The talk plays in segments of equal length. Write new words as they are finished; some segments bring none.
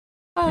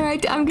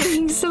Alright, I'm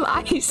getting some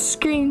ice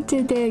cream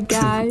today,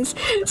 guys.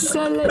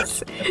 So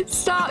let's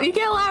stop. You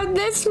can't laugh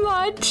this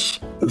much.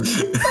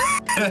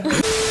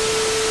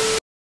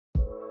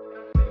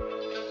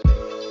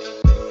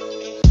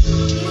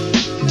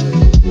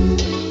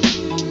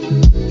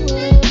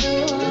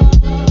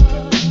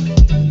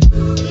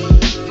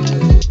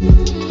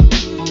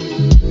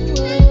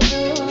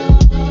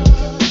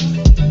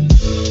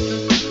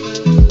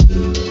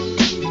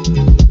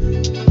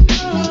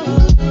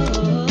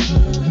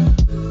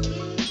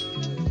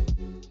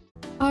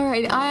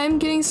 I'm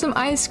getting some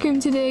ice cream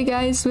today,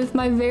 guys, with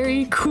my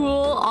very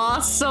cool,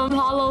 awesome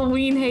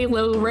Halloween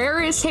halo.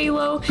 Rarest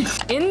halo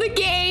in the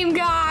game,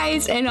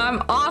 guys. And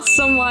I'm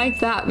awesome like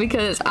that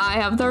because I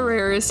have the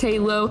rarest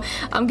halo.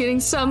 I'm getting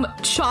some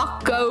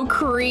choco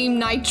cream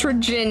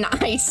nitrogen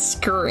ice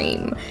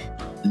cream.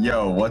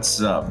 Yo,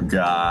 what's up,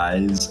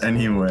 guys?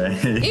 Anyway.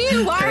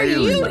 Ew, why are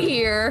you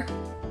here?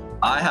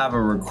 I have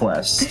a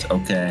request,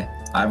 okay?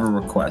 I have a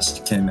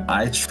request. Can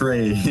I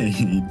trade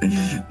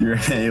your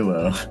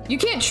halo? You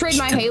can't trade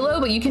my halo,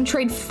 but you can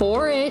trade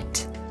for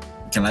it.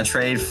 Can I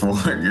trade for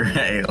your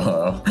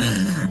halo?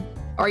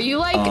 Are you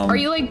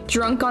like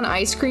drunk on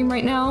ice cream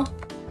right now?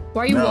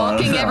 Why are you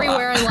walking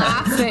everywhere and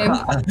laughing?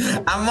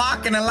 I'm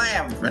walking and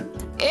laughing.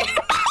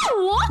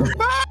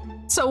 What?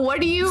 So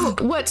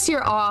what's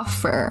your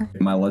offer?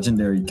 My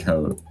legendary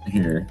coat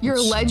here.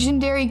 Your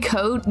legendary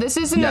coat? This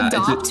isn't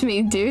Adopt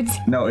Me, dude.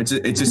 No, it's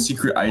a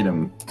secret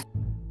item.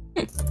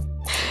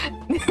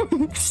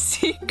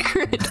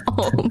 Secret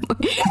home.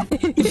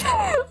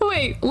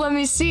 Wait, let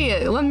me see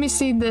it. Let me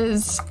see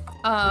this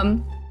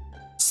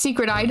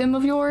secret item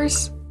of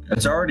yours.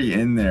 It's already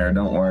in there,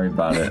 don't worry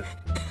about it.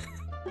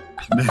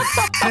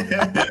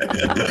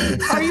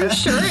 Are you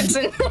sure it's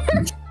in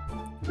there?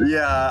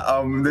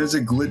 Yeah, there's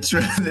a glitch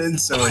with it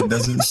so it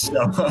doesn't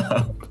show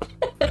up.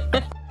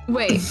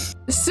 Wait,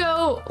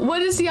 so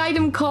what is the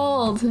item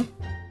called?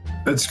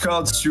 It's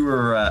called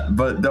Sewer Rat,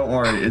 but don't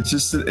worry, it's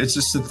just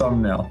a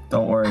thumbnail.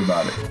 Don't worry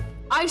about it.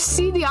 I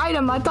see the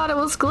item. I thought it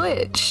was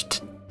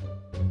glitched.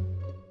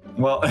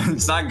 Well,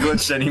 it's not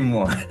glitched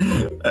anymore.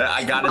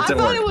 I got it to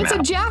work. I thought it was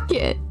a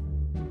jacket.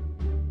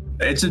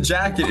 It's a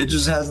jacket. It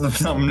just has the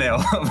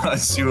thumbnail of a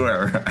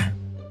sewer rat.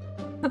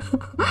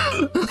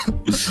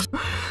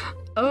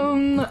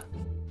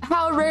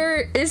 How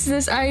rare is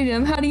this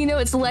item? How do you know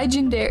it's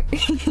legendary?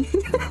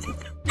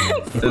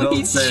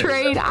 Please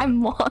trade.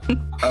 I'm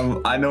one.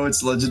 I know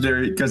it's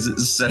legendary because it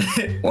said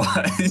it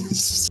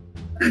was.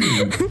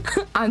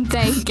 I'm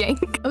thanking.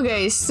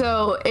 Okay,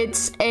 so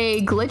it's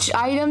a glitch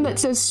item that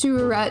says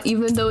sewer rat,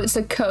 even though it's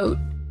a coat.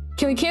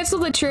 Can we cancel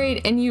the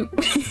trade and you?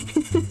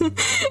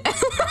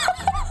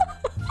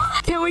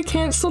 Can we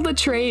cancel the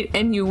trade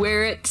and you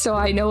wear it so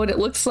I know what it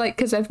looks like?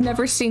 Because I've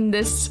never seen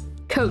this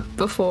coat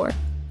before.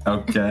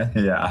 Okay,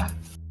 yeah.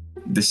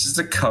 This is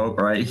the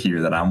coat right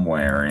here that I'm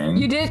wearing.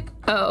 You did?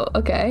 Oh,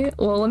 okay.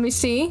 Well, let me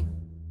see.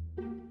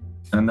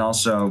 And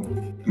also,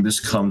 this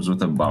comes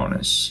with a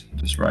bonus,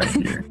 just right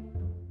here.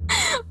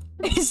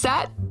 Is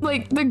that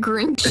like the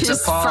Grinch's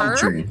It's a palm fur?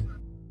 tree.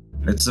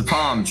 It's a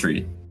palm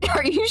tree.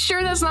 Are you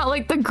sure that's not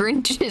like the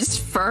Grinch's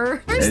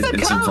fur? Where's the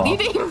coat? You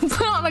didn't even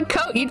put on a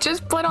coat. You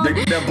just put on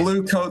the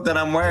blue coat that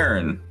I'm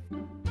wearing.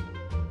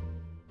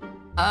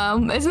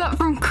 Is that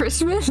from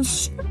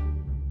Christmas?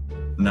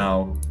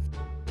 No.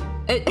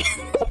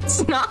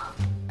 It's not.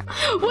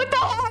 What the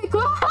heck?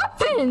 What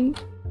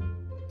happened?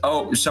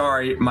 Oh,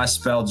 sorry. My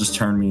spell just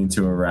turned me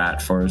into a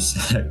rat for a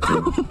second.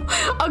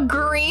 A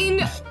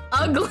green,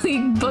 ugly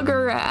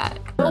booger rat.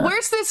 Well,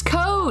 where's this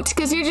coat?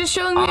 Because you're just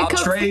showing me a coat.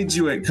 I'll trade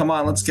you it. Come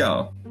on, let's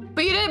go.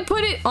 But you didn't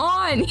put it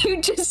on.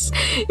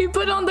 You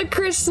put on the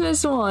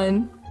Christmas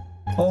one.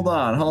 Hold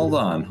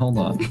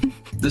on.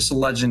 This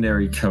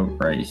legendary coat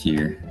right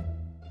here.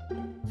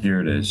 Here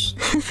it is.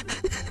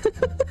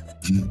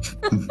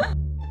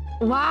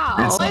 Wow.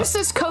 What is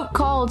this coat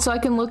called so I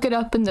can look it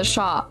up in the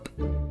shop?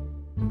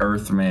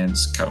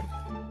 Earthman's coat.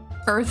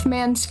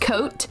 Earthman's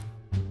coat?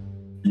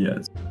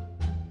 Yes.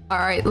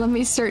 Alright, let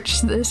me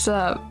search this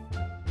up.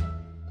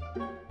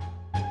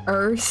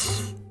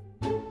 Earthman.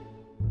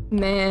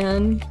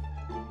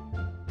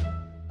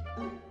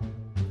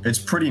 It's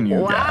pretty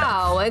new.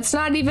 Wow, it's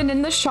not even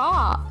in the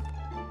shop.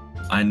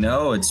 I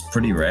know, it's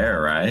pretty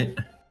rare, right?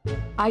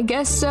 I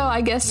guess so.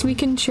 I guess we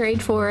can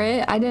trade for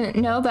it. I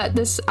didn't know that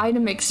this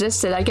item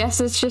existed. I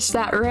guess it's just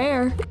that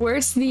rare.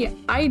 Where's the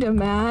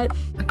item at?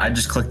 I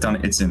just clicked on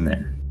it. It's in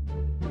there.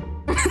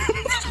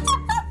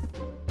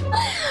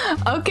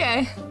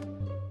 Okay.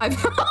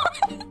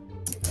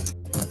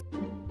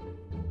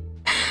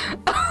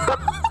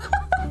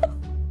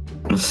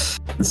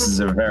 This is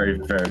a very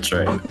fair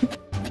trade.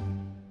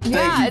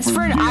 Yeah, it's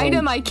for an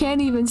item I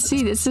can't even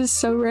see. This is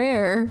so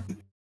rare.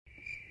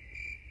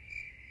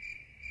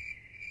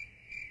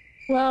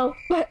 Well,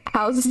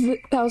 how's the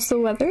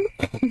weather?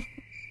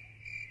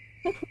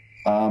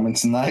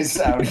 It's nice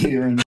out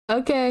here.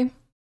 Okay.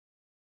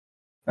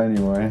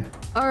 Anyway.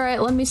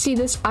 Alright, let me see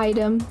this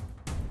item.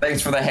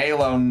 Thanks for the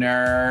halo,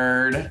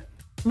 nerd.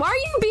 Why are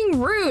you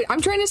being rude? I'm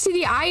trying to see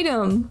the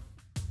item.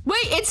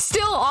 Wait, it's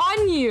still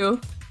on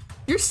you.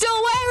 You're still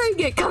wearing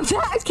it. Come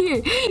back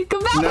here.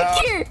 Come back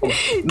here.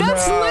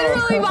 That's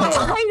literally my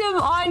item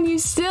on you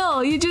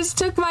still. You just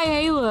took my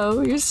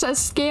halo. You're such a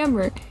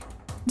scammer.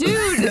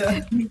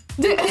 Dude.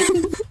 Dude.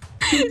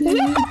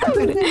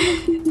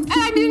 And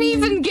I didn't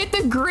even get the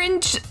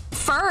Grinch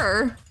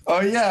fur. Oh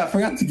yeah, I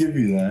forgot to give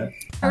you that.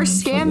 You're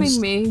scamming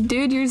me.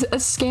 Dude, you're a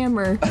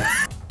scammer.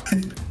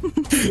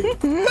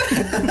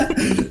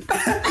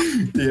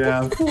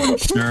 Yeah, for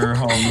sure,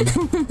 homie.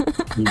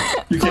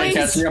 You can't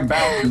catch me. I'm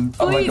bouncing.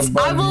 Please,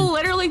 like I will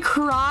literally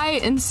cry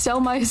and sell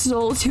my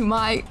soul to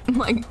my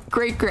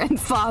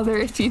great-grandfather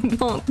if you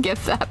don't get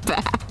that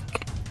back.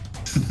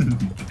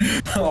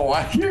 Oh,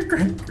 why your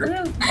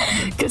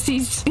great-grandfather? Because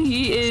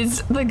he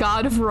is the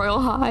god of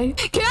Royal High.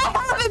 Can I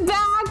have it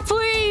back,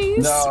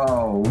 please?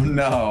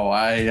 No,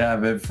 I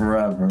have it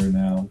forever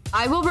now.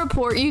 I will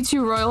report you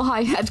to Royal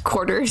High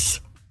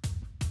headquarters.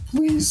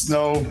 Please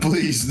no,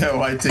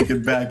 I take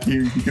it back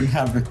here. You can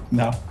have it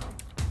now.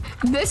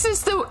 This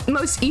is the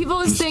most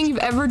evilest thing you've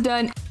ever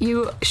done.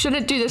 You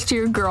shouldn't do this to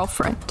your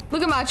girlfriend.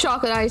 Look at my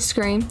chocolate ice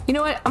cream. You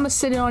know what? I'm gonna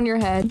sit it on your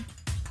head.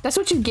 That's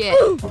what you get.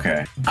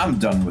 Okay, I'm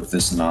done with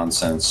this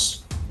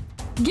nonsense.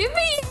 Give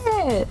me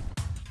it!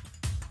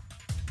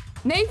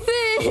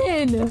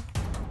 Nathan!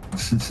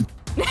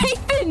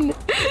 Nathan!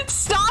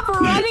 Stop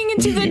running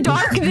into the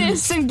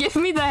darkness and give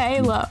me the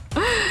halo.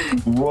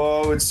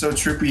 Whoa, it's so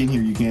trippy in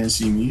here. You can't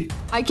see me.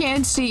 I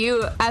can't see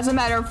you. As a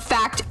matter of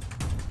fact,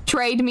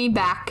 trade me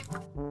back.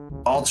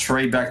 I'll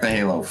trade back the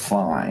halo.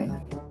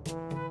 Fine.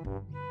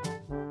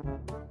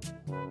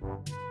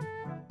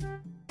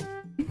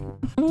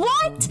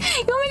 What?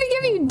 You want me to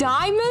give you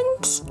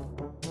diamonds?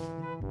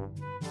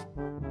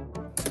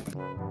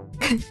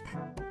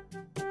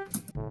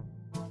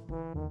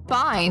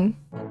 Fine.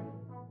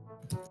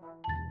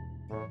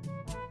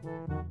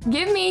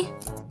 Give me.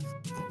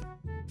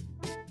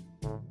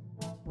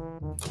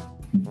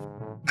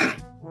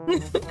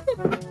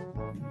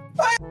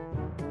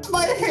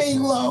 My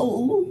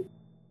halo.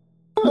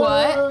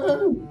 What?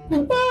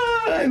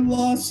 I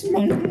lost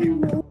my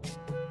halo.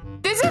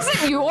 This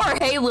isn't your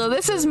halo.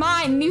 This is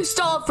mine. You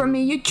stole it from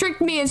me. You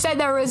tricked me and said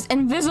there was an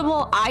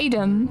invisible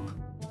item.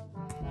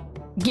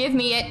 Give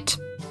me it.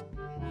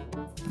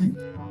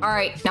 All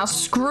right, now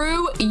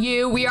screw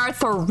you. We are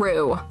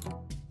through.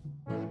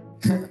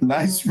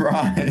 Nice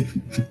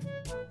rhyme.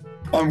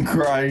 I'm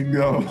crying,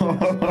 go.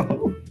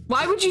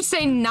 Why would you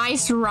say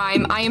nice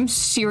rhyme? I am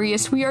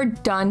serious. We are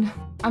done.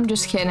 I'm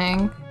just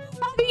kidding.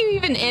 How do you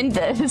even end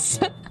this?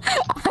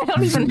 I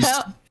don't even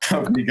know.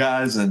 Hope you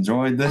guys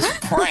enjoyed this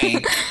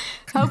prank.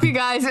 Hope you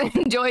guys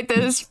enjoyed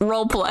this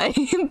roleplay.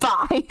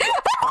 Bye.